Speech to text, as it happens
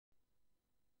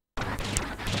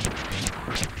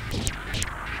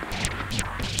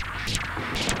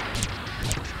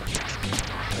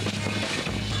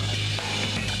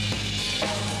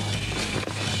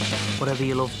whatever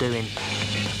you love doing,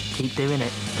 keep doing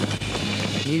it.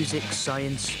 Music,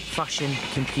 science, fashion,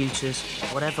 computers,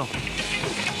 whatever.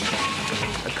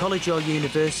 At college or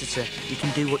university, you can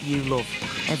do what you love,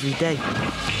 every day.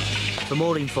 For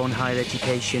more info on higher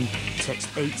education, text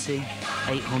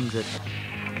 80800.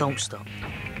 Don't stop.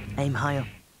 Aim higher.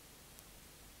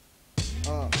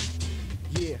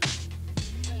 Yeah.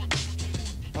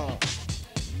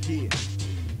 Yeah.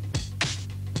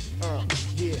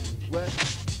 Yeah.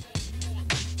 What?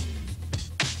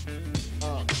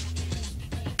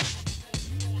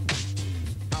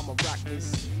 I'ma rock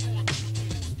this.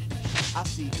 I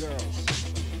see girls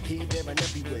here, there, and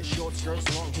everywhere. Short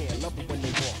skirts, long hair, love it when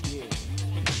they walk. Yeah.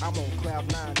 I'm on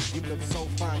cloud 9. You look so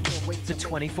fine, can't wait The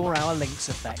 24-hour links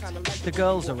effect. The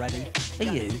girls are ready. Are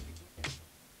you?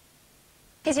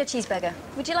 Here's your cheeseburger.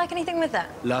 Would you like anything with that?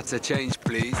 Lots of change,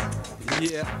 please.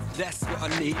 Yeah, that's what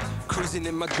I need. Cruising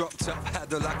in my drop top,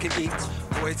 paddle I can eat.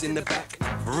 Boys in the back,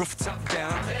 rooftop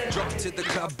down. Drop to the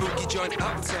club, boogie joint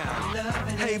uptown.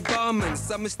 Hey barman,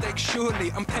 some mistake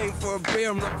surely. I'm paying for a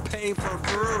beer, I'm not paying for a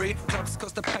brewery. Clubs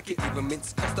cost a packet, even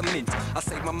mints cost a mint. I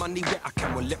save my money where I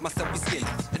can, will let myself be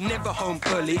skint. Never home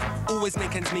early, always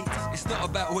make ends meet. It's not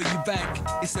about where you bank,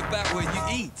 it's about where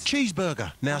you eat.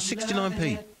 Cheeseburger, now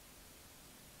 69p.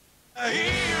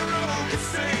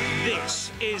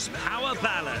 This is Power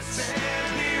Ballads.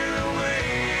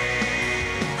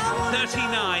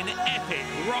 39 epic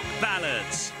rock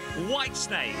ballads.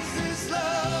 Whitesnake,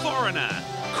 Foreigner,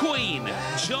 Queen,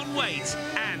 John Waite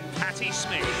and Patti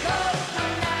Smith.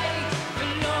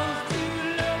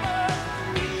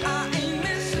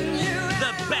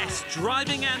 The best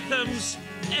driving anthems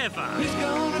ever.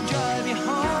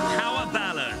 Power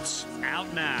Ballads,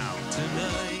 out now.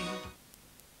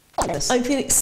 I'm feeling